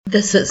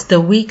This is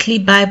the weekly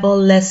Bible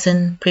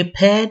lesson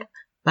prepared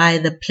by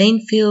the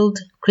Plainfield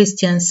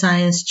Christian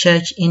Science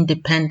Church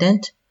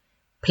Independent,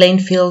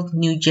 Plainfield,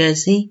 New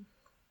Jersey,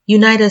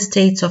 United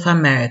States of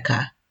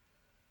America.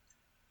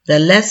 The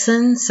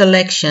lesson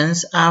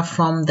selections are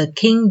from the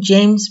King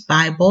James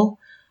Bible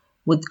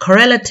with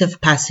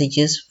correlative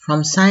passages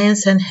from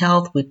Science and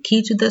Health with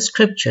Key to the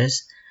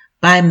Scriptures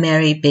by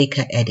Mary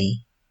Baker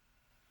Eddy.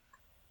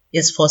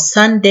 It's for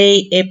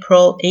Sunday,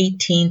 April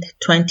 18th,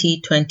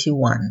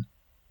 2021.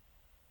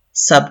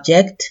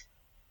 Subject: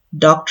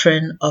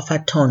 Doctrine of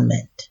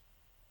Atonement.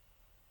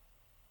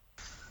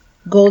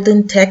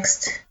 Golden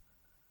Text,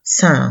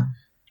 Psalm.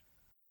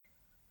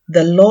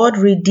 The Lord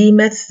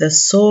redeemeth the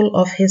soul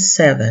of his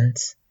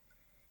servants,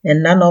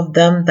 and none of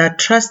them that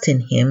trust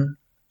in him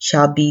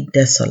shall be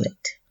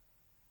desolate.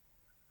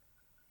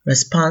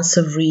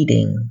 Responsive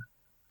reading,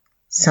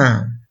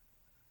 Psalm.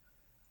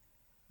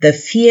 The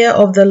fear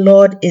of the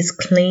Lord is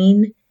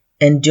clean,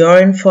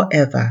 enduring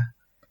forever.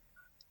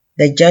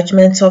 The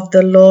judgments of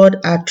the Lord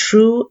are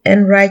true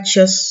and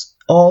righteous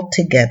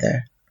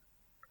altogether.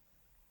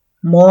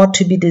 More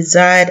to be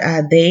desired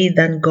are they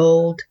than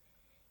gold,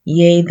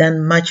 yea,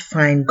 than much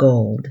fine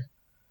gold.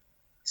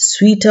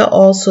 Sweeter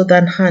also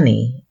than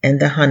honey and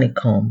the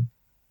honeycomb.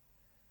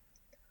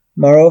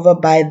 Moreover,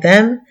 by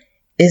them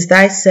is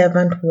thy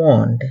servant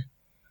warned,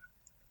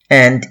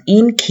 and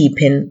in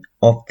keeping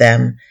of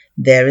them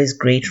there is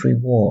great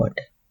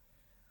reward.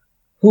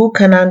 Who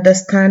can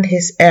understand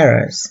his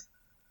errors?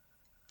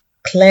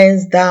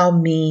 Cleanse thou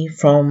me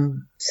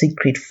from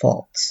secret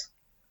faults.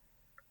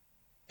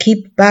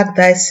 Keep back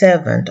thy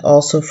servant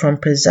also from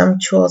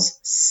presumptuous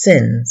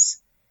sins.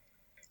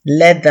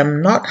 Let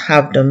them not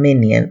have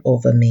dominion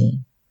over me.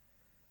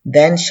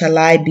 Then shall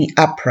I be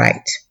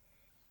upright,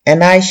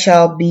 and I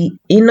shall be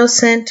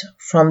innocent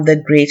from the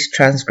great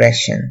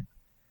transgression.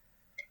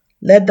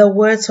 Let the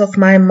words of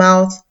my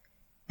mouth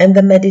and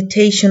the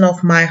meditation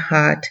of my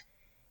heart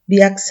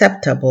be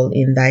acceptable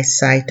in thy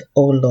sight,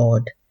 O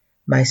Lord,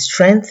 my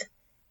strength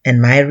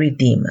and my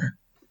Redeemer.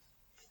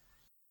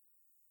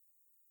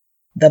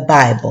 The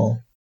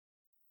Bible.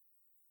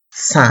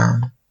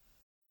 Psalm.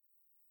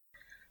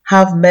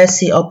 Have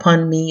mercy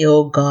upon me,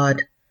 O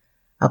God,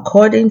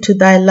 according to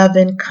thy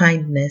loving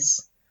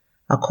kindness,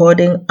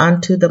 according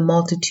unto the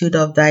multitude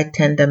of thy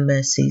tender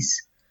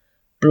mercies.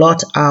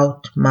 Blot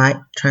out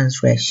my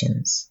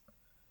transgressions.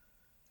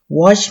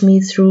 Wash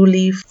me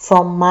thoroughly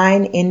from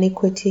mine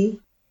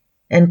iniquity,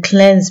 and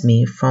cleanse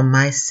me from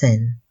my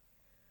sin.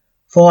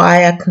 For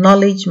I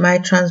acknowledge my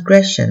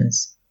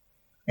transgressions,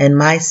 and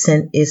my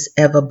sin is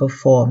ever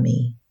before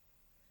me.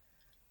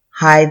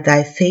 Hide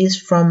thy face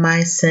from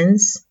my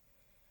sins,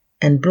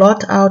 and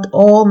blot out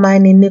all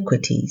mine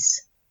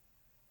iniquities.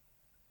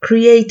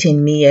 Create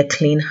in me a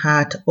clean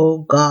heart, O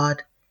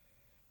God,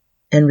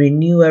 and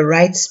renew a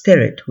right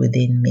spirit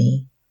within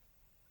me.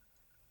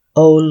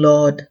 O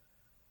Lord,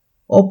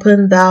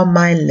 open thou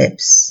my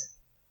lips,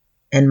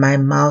 and my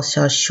mouth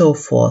shall show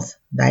forth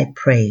thy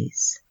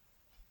praise.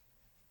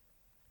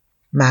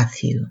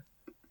 Matthew.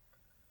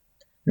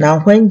 Now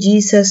when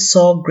Jesus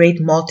saw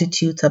great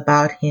multitudes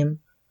about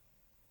him,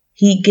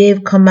 he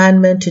gave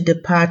commandment to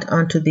depart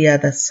unto the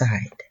other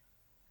side.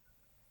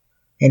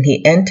 And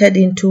he entered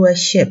into a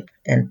ship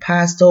and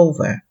passed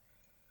over,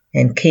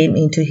 and came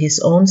into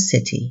his own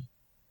city.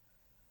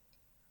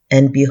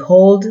 And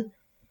behold,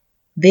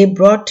 they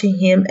brought to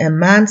him a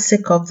man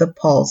sick of the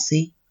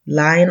palsy,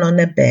 lying on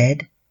a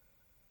bed.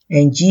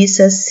 And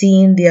Jesus,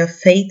 seeing their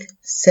faith,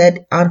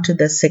 said unto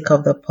the sick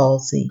of the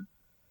palsy,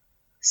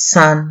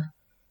 Son,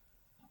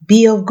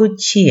 be of good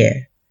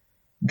cheer,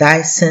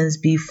 thy sins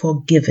be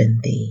forgiven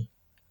thee.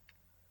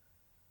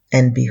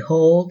 And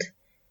behold,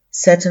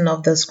 certain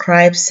of the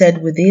scribes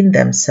said within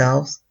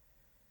themselves,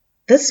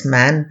 This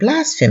man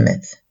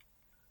blasphemeth.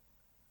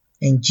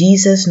 And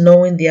Jesus,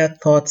 knowing their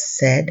thoughts,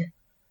 said,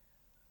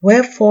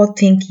 Wherefore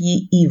think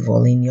ye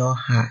evil in your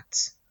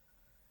hearts?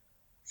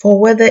 For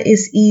whether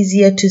is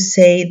easier to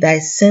say, Thy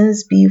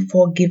sins be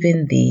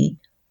forgiven thee,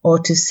 or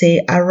to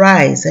say,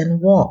 Arise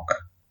and walk?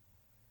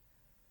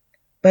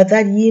 But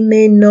that ye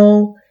may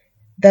know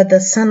that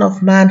the Son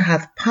of Man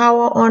hath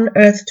power on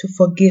earth to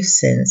forgive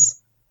sins.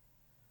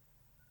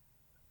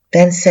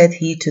 Then said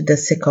he to the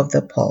sick of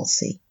the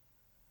palsy,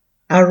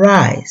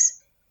 Arise,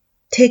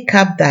 take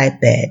up thy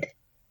bed,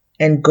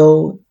 and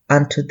go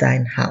unto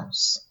thine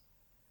house.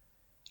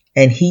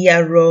 And he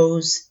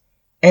arose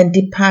and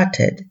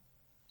departed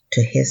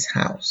to his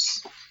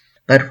house.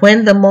 But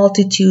when the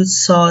multitude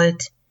saw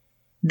it,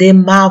 they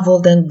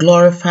marveled and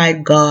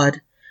glorified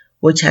God,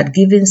 which had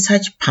given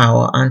such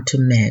power unto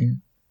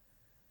men.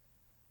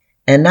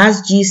 And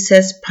as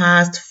Jesus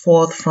passed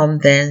forth from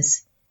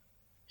thence,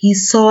 he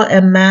saw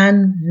a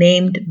man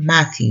named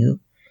Matthew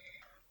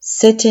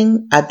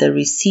sitting at the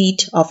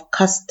receipt of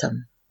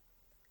custom.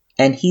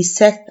 And he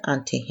said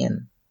unto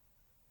him,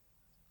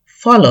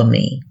 Follow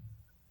me.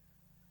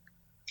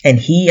 And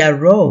he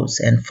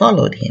arose and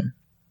followed him.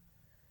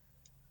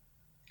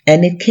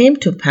 And it came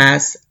to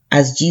pass,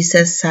 as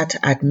Jesus sat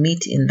at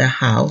meat in the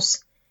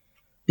house,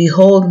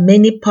 behold,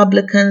 many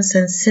publicans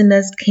and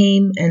sinners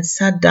came and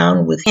sat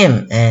down with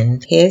him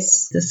and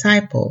his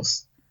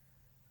disciples.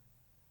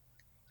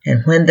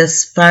 And when the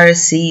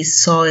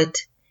Pharisees saw it,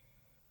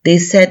 they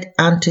said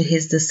unto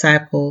his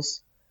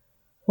disciples,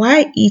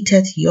 Why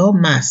eateth your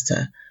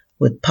master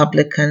with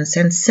publicans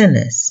and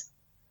sinners?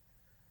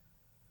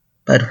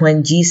 But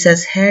when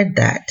Jesus heard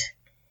that,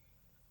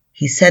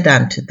 he said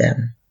unto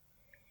them,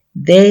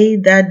 They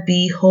that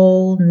be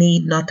whole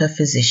need not a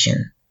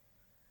physician,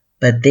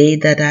 but they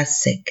that are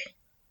sick.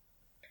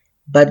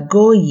 But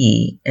go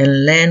ye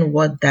and learn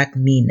what that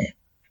meaneth.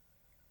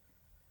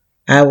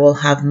 I will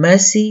have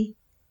mercy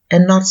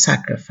and not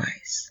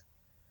sacrifice,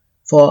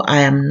 for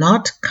I am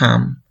not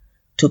come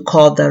to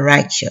call the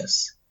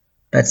righteous,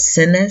 but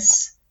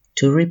sinners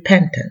to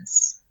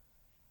repentance.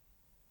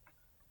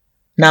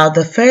 Now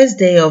the first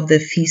day of the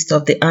feast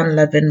of the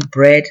unleavened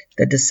bread,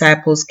 the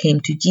disciples came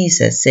to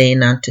Jesus,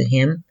 saying unto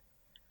him,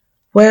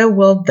 Where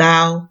wilt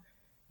thou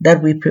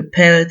that we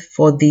prepare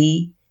for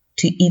thee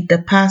to eat the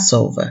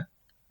Passover?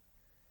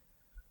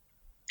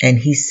 And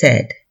he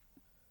said,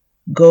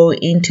 Go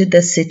into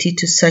the city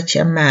to such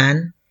a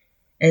man,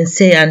 and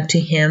say unto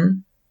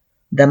him,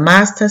 The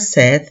Master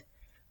saith,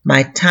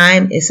 My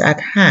time is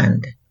at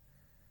hand.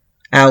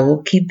 I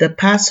will keep the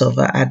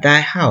Passover at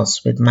thy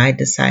house with my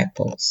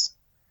disciples.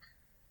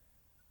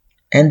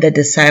 And the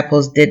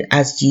disciples did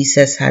as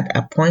Jesus had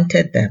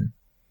appointed them,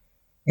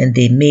 and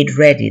they made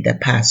ready the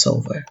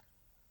Passover.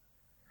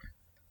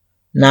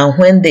 Now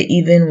when the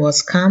even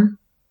was come,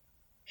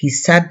 he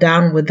sat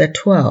down with the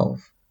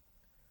 12.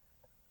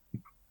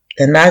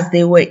 And as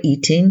they were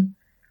eating,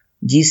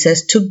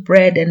 Jesus took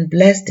bread and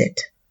blessed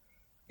it,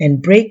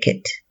 and brake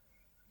it,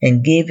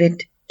 and gave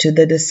it to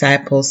the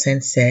disciples,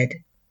 and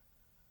said,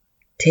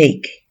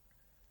 Take,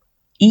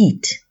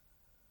 eat,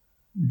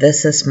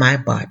 this is my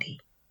body.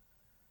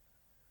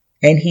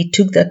 And he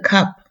took the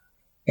cup,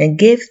 and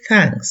gave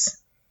thanks,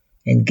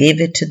 and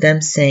gave it to them,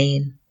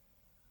 saying,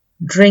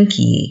 Drink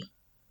ye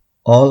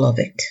all of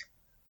it.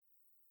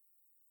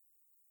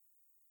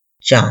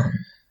 John.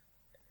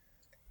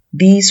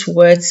 These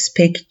words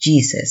spake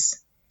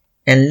Jesus,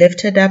 and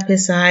lifted up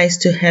his eyes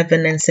to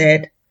heaven, and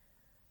said,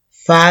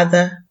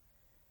 Father,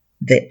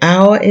 the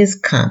hour is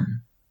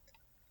come.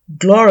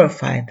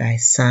 Glorify thy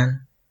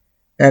Son,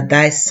 that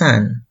thy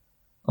Son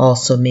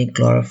also may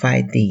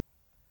glorify thee.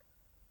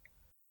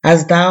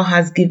 As thou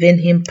hast given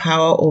him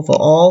power over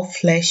all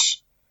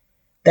flesh,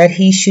 that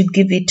he should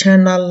give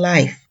eternal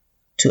life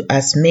to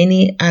as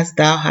many as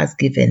thou hast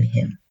given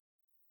him.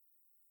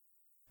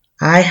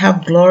 I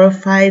have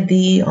glorified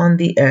thee on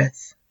the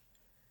earth.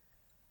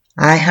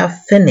 I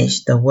have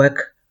finished the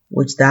work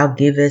which thou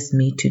gavest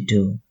me to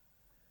do.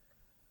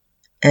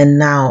 And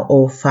now,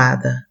 O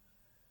Father,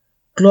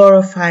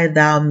 glorify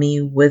thou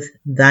me with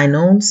thine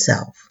own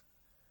self,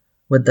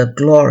 with the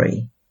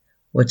glory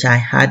which I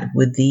had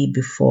with thee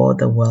before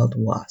the world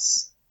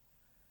was.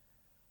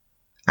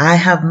 I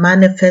have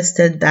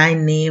manifested thy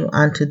name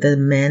unto the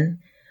men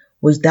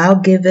which thou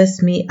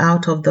gavest me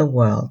out of the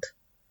world.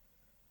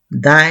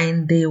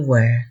 Thine they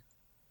were,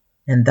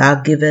 and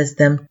thou gavest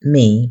them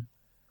me,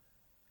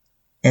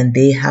 and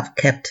they have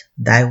kept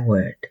thy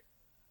word.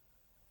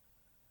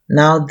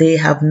 Now they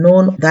have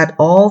known that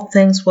all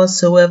things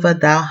whatsoever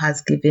thou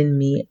hast given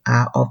me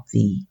are of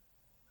thee.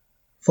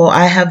 For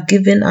I have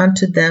given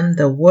unto them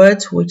the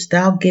words which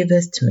thou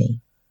gavest me,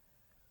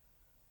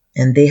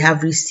 and they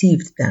have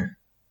received them,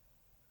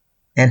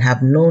 and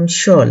have known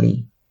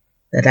surely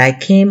that I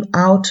came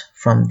out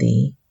from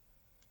thee,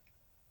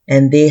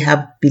 and they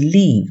have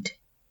believed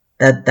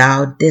that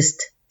thou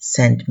didst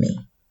send me.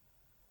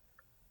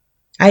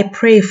 I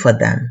pray for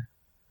them.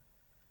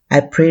 I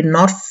pray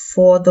not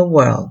for the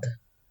world,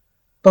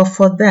 but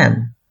for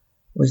them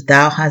which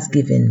thou hast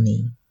given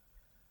me,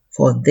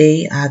 for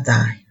they are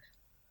thine.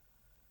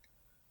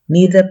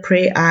 Neither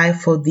pray I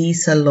for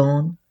these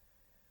alone,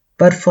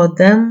 but for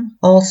them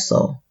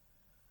also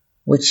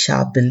which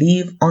shall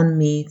believe on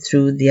me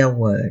through their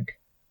word,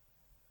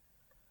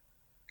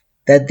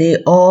 that they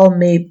all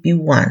may be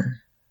one,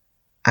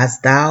 as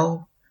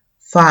thou,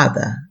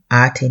 Father,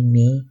 art in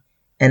me,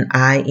 and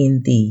I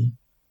in thee,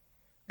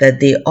 that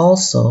they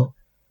also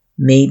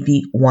may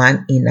be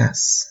one in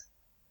us,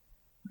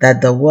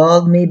 that the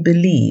world may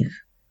believe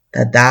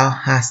that thou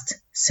hast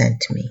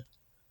sent me.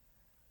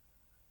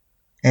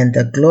 And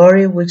the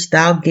glory which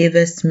thou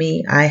gavest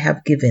me I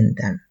have given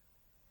them,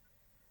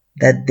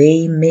 that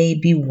they may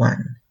be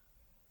one,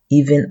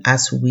 even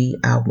as we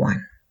are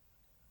one.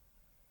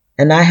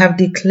 And I have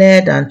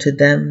declared unto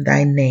them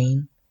thy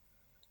name,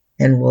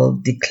 and will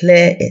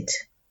declare it,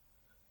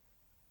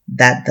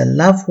 that the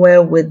love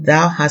wherewith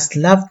thou hast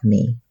loved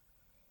me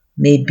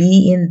may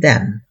be in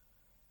them,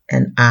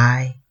 and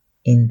I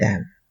in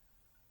them.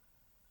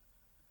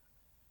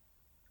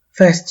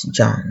 1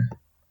 John.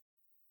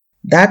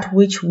 That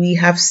which we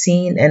have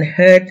seen and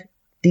heard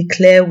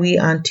declare we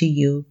unto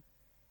you,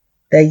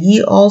 that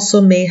ye also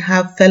may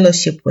have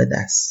fellowship with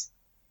us.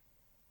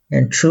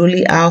 And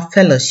truly our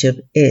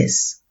fellowship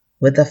is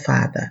with the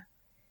Father,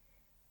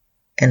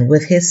 and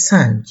with his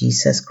Son,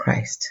 Jesus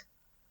Christ.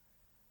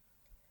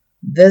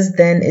 This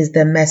then is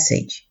the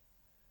message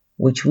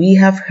which we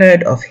have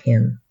heard of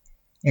him,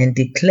 and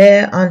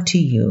declare unto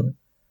you,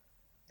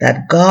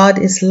 that God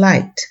is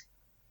light,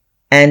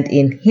 and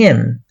in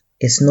him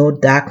is no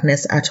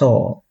darkness at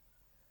all.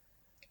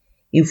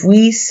 If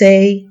we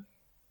say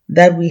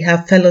that we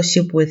have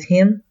fellowship with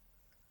him,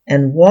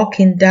 and walk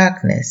in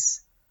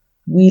darkness,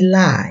 we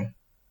lie,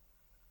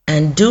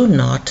 and do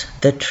not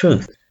the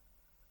truth.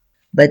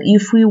 But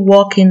if we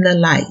walk in the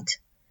light,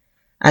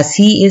 as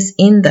he is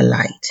in the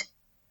light,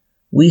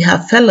 we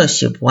have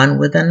fellowship one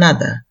with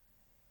another,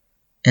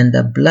 and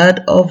the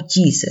blood of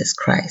Jesus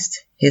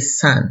Christ, his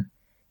Son,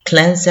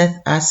 cleanseth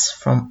us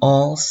from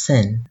all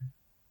sin.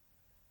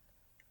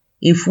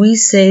 If we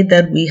say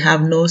that we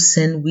have no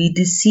sin, we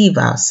deceive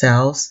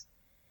ourselves,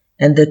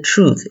 and the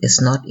truth is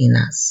not in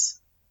us.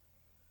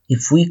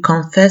 If we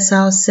confess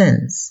our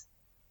sins,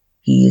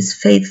 he is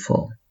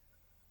faithful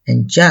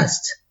and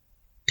just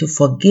to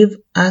forgive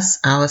us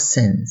our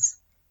sins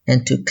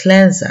and to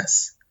cleanse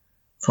us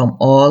from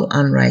all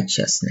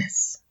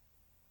unrighteousness.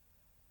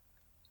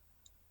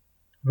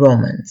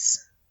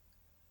 Romans.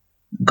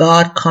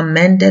 God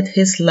commended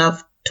his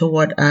love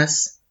toward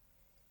us,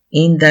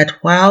 in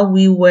that while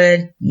we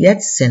were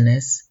yet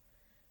sinners,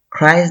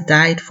 Christ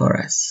died for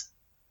us.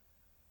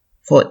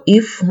 For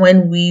if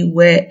when we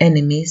were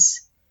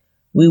enemies,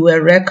 we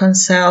were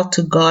reconciled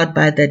to God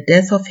by the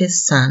death of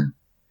his Son,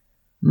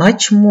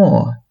 much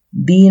more,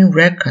 being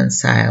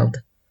reconciled,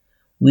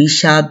 we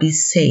shall be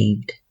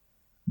saved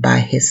by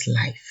his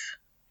life.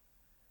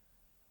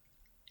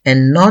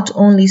 And not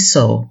only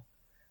so,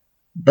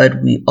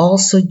 but we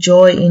also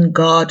joy in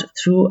God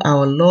through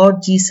our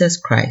Lord Jesus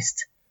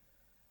Christ,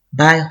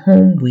 by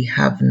whom we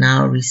have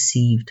now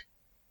received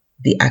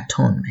the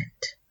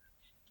atonement.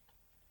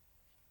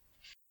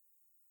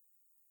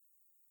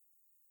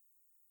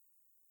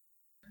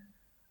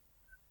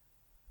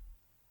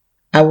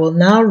 I will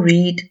now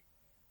read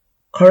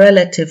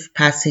correlative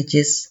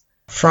passages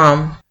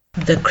from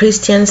the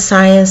Christian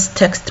Science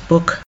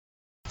textbook,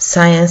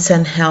 Science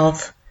and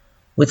Health,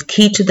 with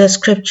Key to the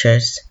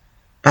Scriptures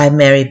by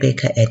Mary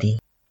Baker Eddy.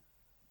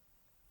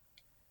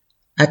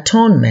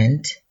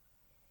 Atonement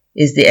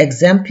is the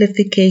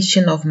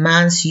exemplification of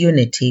man's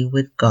unity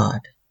with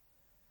God,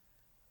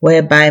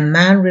 whereby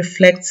man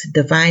reflects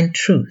divine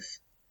truth,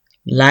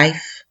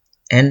 life,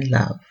 and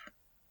love.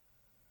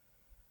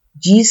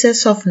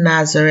 Jesus of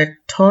Nazareth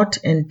taught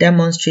and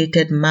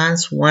demonstrated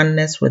man's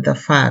oneness with the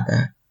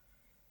Father,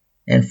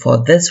 and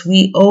for this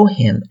we owe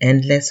him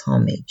endless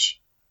homage.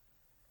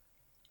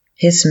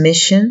 His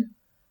mission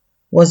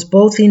was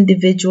both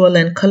individual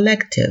and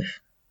collective.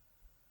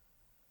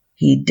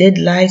 He did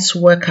life's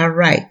work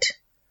aright,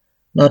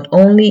 not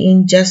only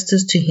in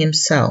justice to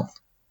himself,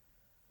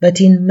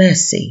 but in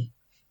mercy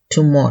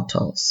to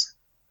mortals,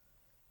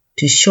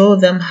 to show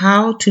them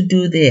how to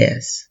do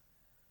theirs,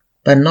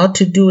 but not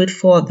to do it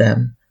for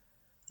them,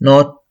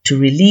 nor to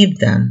relieve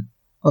them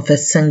of a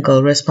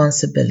single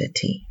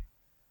responsibility.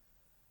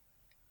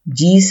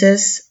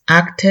 Jesus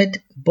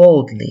acted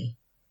boldly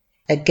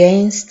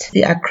against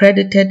the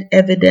accredited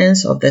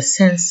evidence of the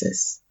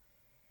senses,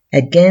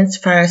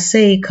 against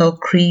Pharisaical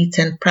creeds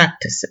and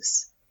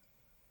practices,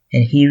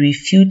 and he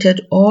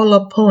refuted all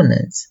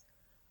opponents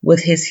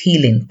with his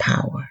healing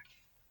power.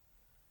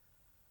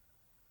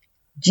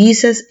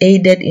 Jesus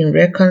aided in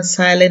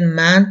reconciling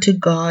man to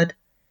God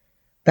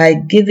by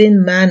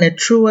giving man a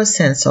truer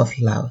sense of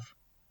love.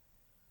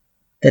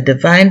 The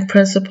divine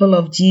principle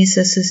of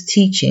Jesus'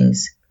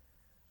 teachings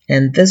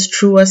and this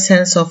truer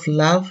sense of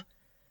love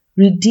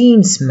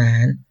redeems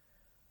man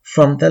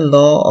from the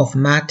law of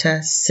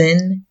matter,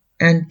 sin,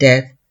 and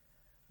death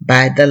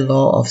by the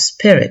law of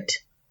spirit,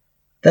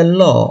 the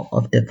law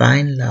of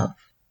divine love.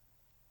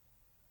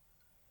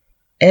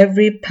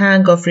 Every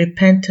pang of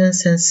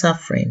repentance and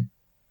suffering,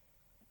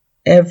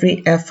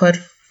 every effort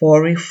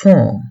for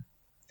reform,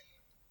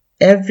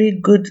 every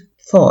good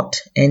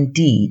thought and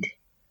deed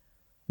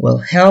will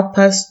help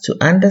us to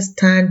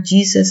understand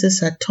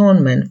Jesus'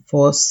 atonement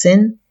for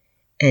sin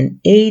and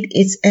aid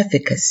its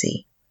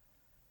efficacy.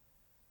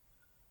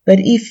 But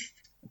if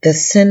the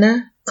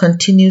sinner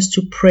continues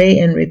to pray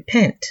and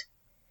repent,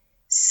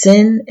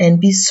 sin and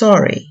be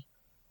sorry,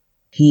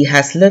 he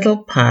has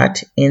little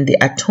part in the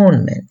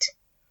atonement,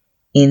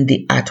 in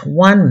the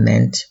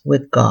at-one-ment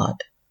with God,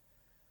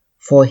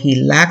 for he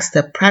lacks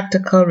the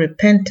practical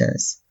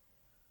repentance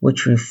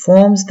which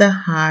reforms the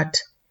heart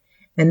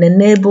and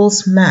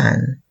enables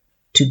man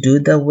to do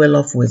the will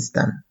of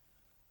wisdom.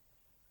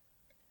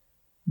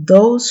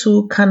 Those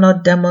who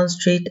cannot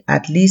demonstrate,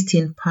 at least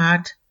in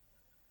part,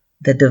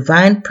 the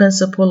divine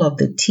principle of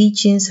the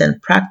teachings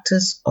and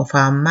practice of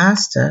our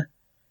Master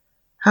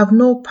have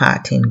no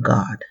part in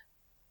God.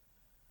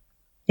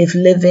 If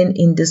living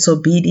in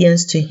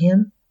disobedience to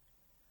him,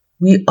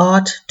 we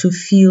ought to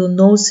feel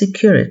no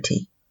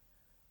security,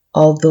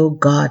 although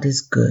God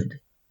is good.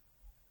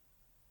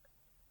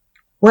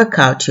 Work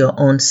out your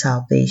own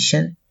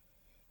salvation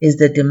is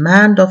the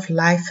demand of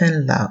life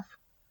and love,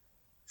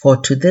 for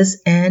to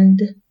this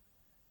end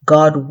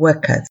God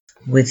worketh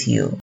with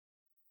you.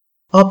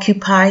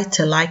 Occupy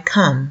till I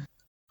come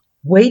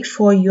Wait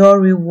for your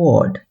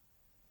reward,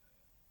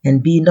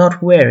 and be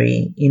not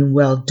weary in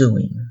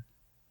well-doing.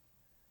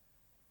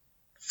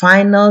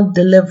 Final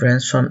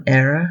deliverance from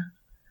error,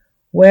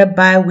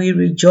 whereby we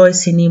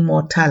rejoice in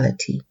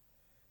immortality,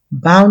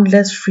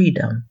 boundless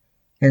freedom,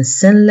 and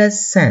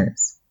sinless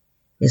sense,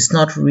 is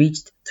not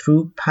reached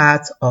through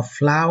paths of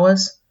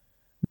flowers,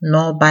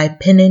 nor by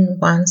pinning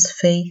one's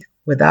faith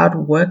without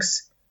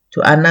works to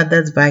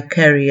another's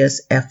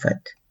vicarious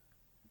effort.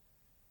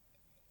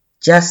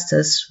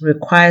 Justice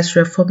requires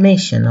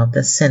reformation of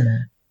the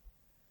sinner.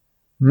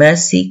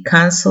 Mercy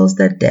cancels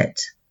the debt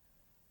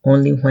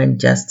only when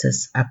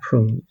justice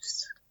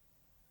approves.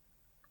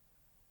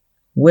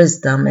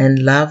 Wisdom and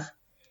love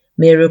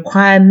may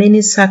require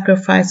many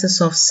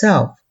sacrifices of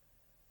self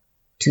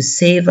to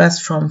save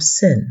us from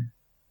sin.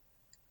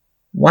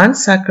 One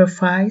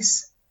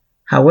sacrifice,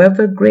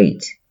 however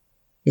great,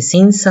 is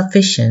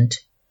insufficient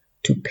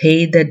to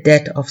pay the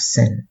debt of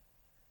sin.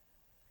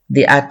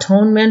 The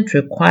atonement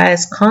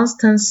requires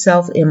constant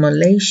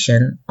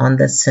self-immolation on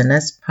the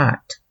sinner's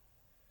part.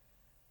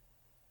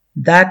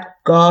 That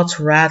God's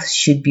wrath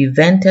should be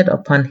vented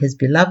upon his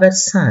beloved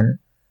Son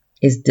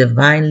is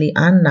divinely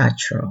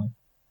unnatural.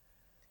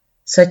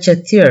 Such a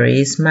theory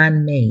is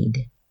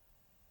man-made.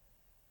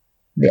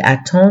 The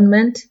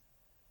atonement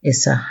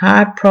is a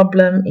hard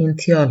problem in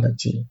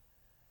theology,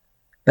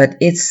 but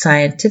its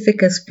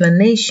scientific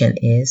explanation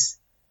is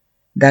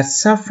that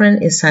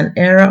suffering is an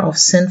error of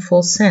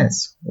sinful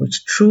sense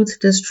which truth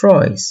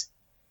destroys,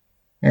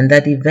 and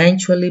that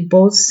eventually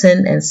both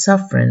sin and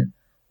suffering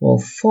will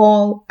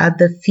fall at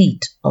the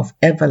feet of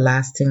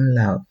everlasting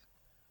love.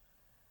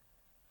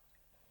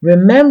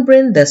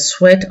 Remembering the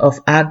sweat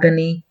of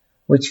agony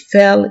which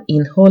fell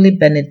in holy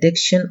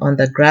benediction on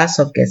the grass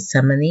of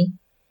Gethsemane,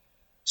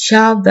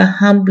 shall the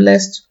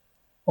humblest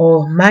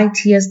or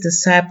mightiest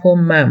disciple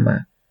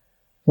murmur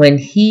when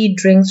he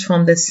drinks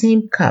from the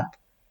same cup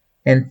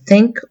and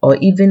think or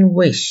even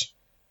wish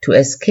to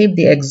escape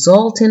the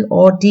exalting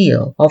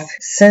ordeal of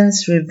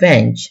sin's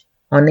revenge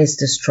on its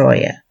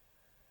destroyer?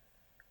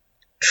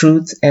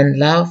 Truth and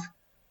love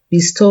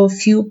bestow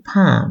few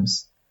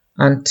palms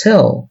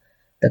until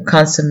the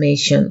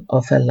consummation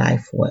of a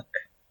life work.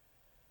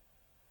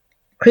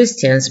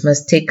 Christians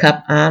must take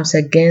up arms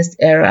against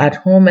error at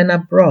home and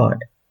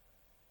abroad.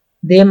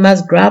 They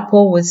must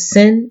grapple with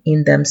sin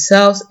in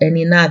themselves and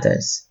in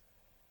others,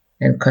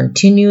 and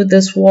continue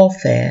this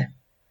warfare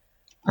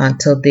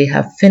until they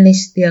have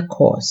finished their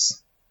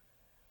course.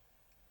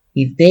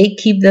 If they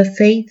keep the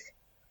faith,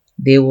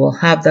 they will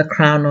have the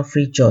crown of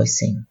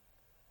rejoicing.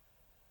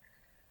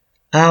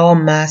 Our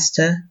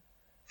Master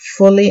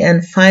fully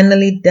and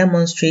finally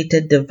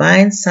demonstrated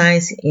divine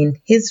signs in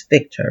his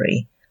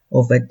victory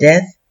over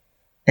death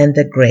and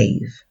the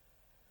grave.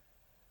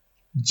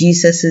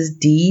 Jesus'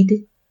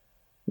 deed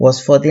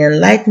was for the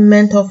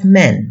enlightenment of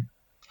men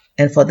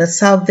and for the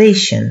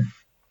salvation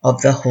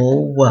of the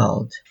whole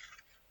world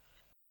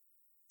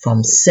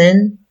from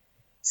sin,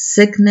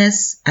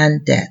 sickness,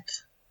 and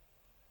death.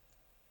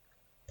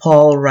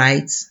 Paul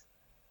writes,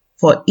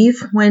 "For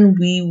if when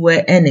we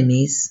were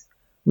enemies,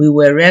 we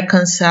were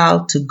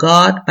reconciled to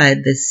God by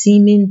the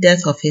seeming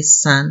death of his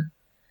Son,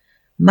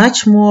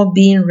 much more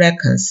being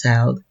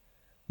reconciled,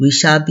 we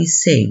shall be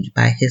saved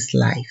by his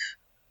life."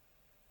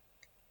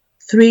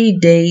 3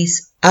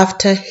 days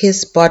after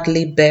his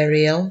bodily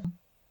burial,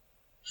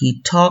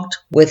 he talked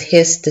with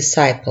his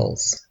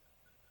disciples.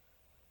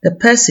 The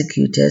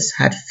persecutors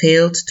had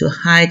failed to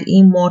hide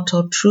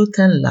immortal truth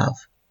and love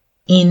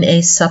in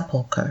a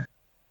sepulchre.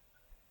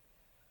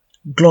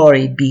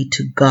 Glory be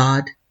to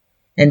God,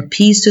 and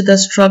peace to the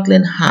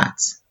struggling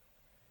hearts.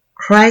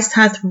 Christ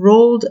hath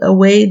rolled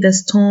away the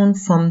stone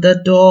from the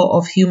door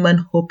of human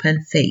hope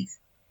and faith,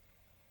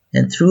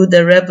 and through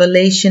the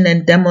revelation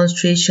and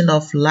demonstration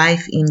of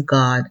life in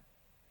God,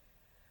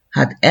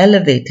 hath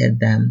elevated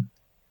them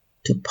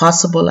to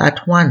possible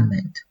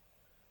at-one-ment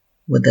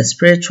with the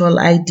spiritual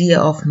idea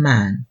of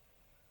man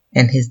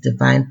and his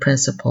divine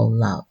principle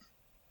love.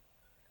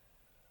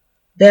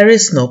 There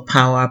is no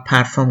power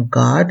apart from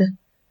God.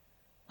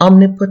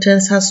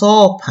 Omnipotence has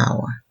all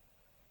power,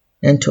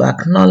 and to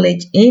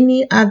acknowledge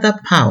any other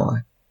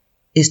power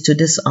is to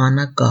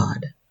dishonor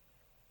God.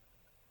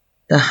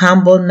 The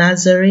humble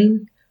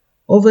Nazarene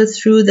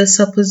overthrew the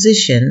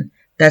supposition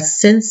that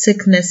sin,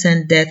 sickness,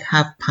 and death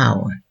have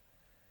power.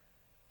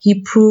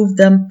 He proved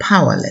them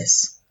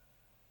powerless.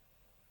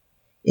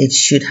 It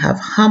should have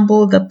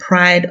humbled the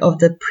pride of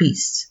the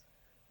priests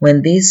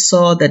when they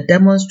saw the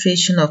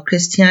demonstration of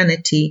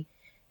Christianity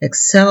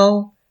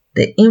excel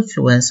the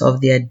influence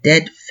of their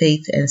dead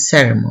faith and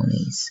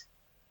ceremonies.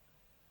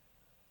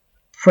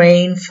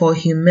 Praying for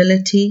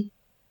humility,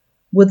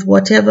 with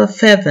whatever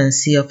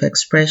fervency of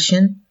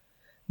expression,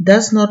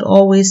 does not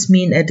always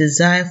mean a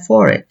desire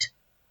for it.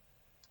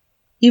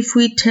 If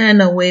we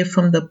turn away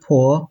from the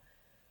poor,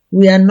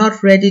 we are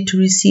not ready to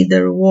receive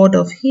the reward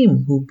of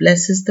him who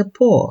blesses the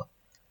poor.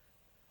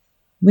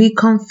 We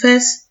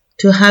confess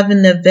to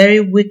having a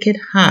very wicked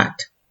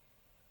heart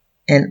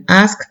and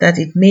ask that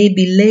it may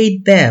be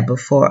laid bare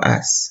before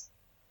us.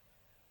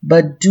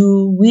 But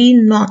do we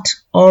not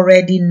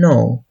already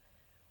know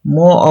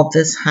more of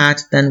this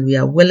heart than we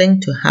are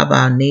willing to have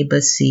our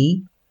neighbor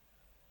see?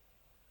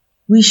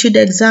 We should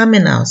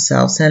examine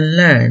ourselves and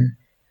learn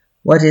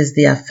what is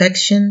the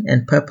affection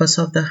and purpose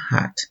of the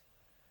heart.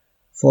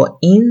 For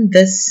in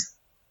this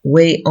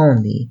way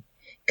only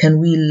can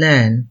we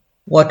learn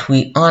what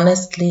we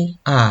honestly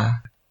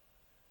are.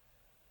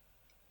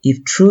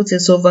 If truth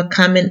is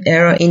overcoming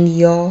error in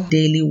your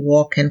daily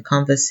walk and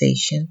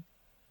conversation,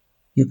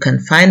 you can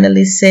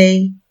finally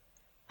say,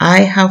 I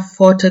have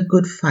fought a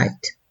good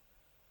fight.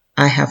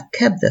 I have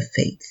kept the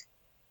faith,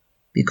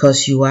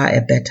 because you are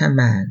a better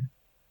man.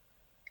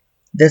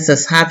 This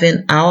is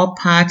having our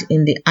part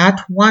in the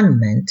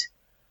atonement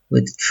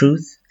with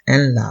truth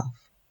and love.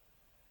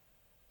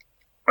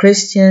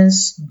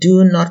 Christians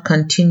do not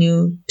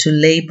continue to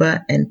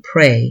labor and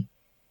pray,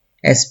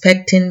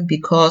 expecting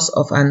because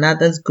of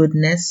another's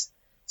goodness,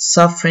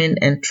 suffering,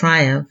 and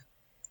triumph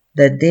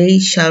that they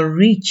shall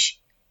reach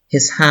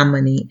his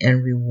harmony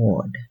and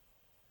reward.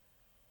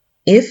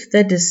 If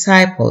the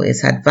disciple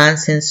is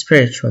advancing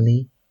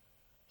spiritually,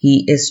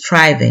 he is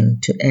striving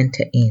to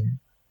enter in.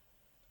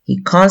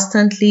 He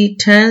constantly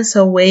turns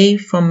away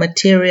from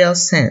material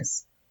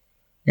sense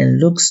and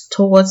looks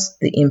towards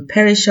the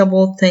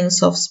imperishable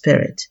things of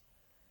spirit.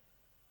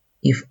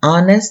 If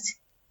honest,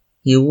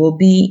 he will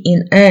be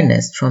in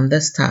earnest from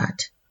the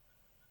start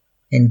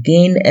and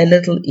gain a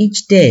little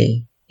each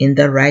day in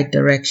the right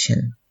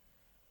direction,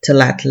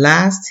 till at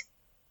last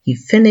he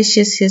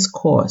finishes his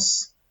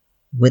course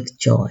with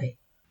joy.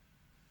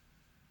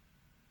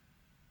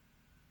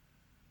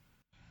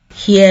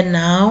 Here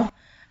now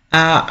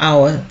are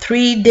our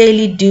 3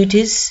 daily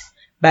duties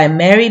by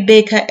Mary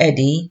Baker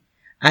Eddy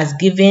as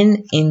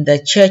given in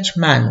the church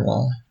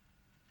manual.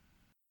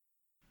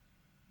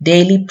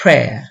 Daily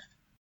prayer.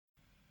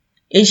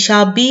 It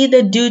shall be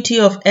the duty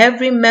of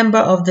every member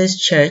of this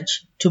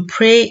church to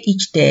pray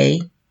each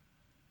day,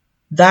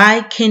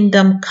 Thy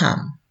kingdom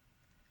come.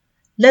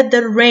 Let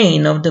the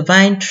reign of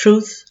divine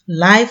truth,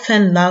 life,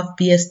 and love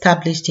be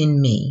established in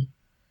me,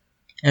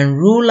 and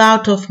rule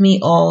out of me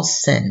all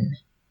sin.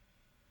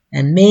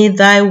 And may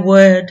thy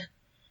word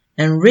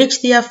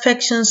enrich the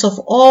affections of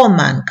all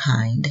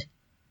mankind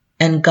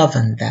and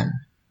govern them.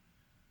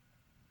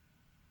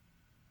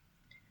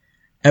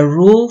 A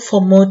rule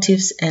for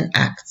motives and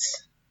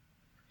acts.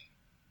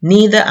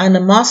 Neither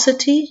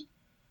animosity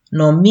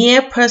nor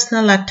mere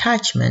personal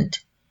attachment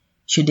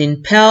should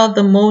impel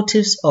the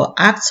motives or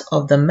acts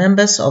of the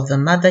members of the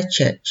Mother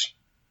Church.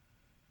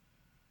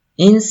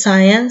 In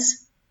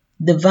science,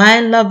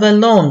 divine love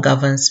alone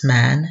governs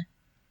man,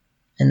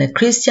 and a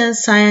Christian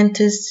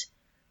scientist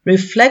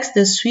reflects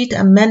the sweet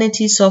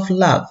amenities of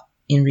love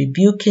in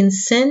rebuking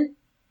sin,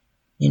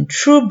 in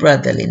true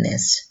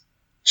brotherliness,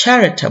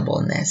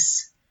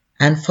 charitableness,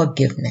 and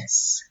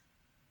forgiveness.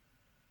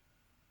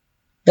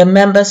 The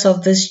members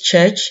of this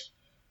church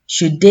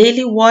should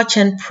daily watch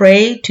and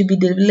pray to be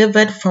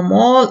delivered from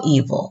all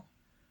evil,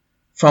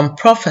 from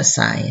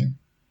prophesying,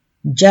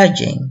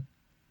 judging,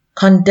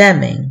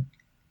 condemning,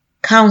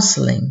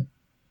 counseling,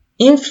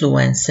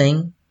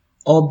 influencing,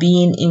 or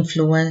being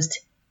influenced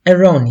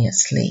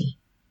erroneously.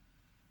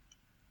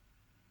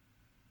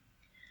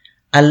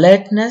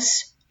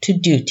 Alertness to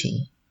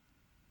duty.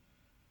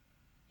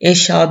 It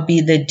shall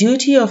be the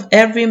duty of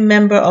every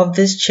member of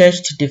this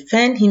church to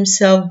defend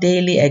himself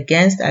daily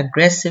against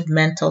aggressive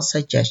mental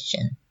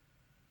suggestion,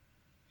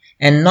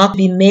 and not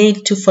be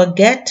made to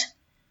forget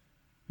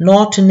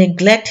nor to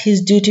neglect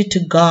his duty to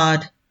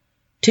God,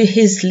 to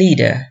his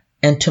leader,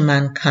 and to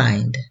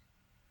mankind.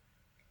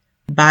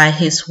 By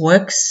his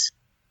works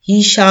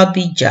he shall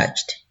be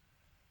judged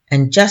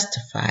and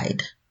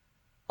justified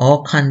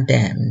or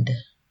condemned.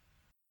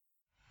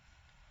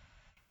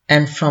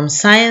 And from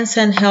Science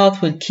and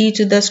Health with Key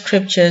to the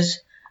Scriptures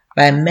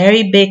by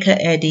Mary Baker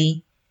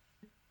Eddy,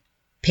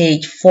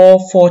 page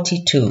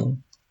 442.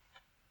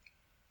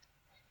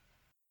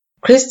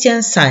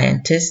 Christian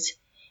scientists,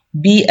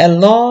 be a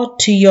law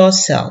to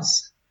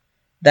yourselves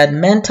that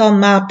mental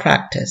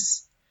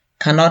malpractice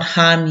cannot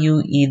harm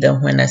you either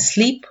when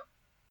asleep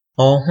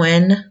or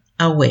when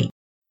awake.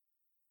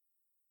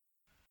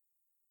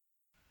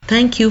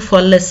 Thank you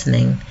for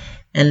listening,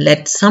 and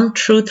let some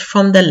truth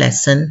from the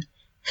lesson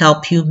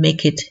help you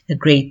make it a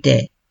great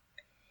day.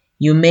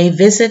 You may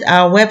visit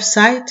our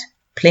website,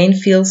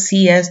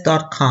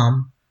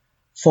 plainfieldcs.com,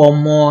 for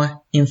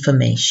more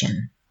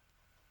information.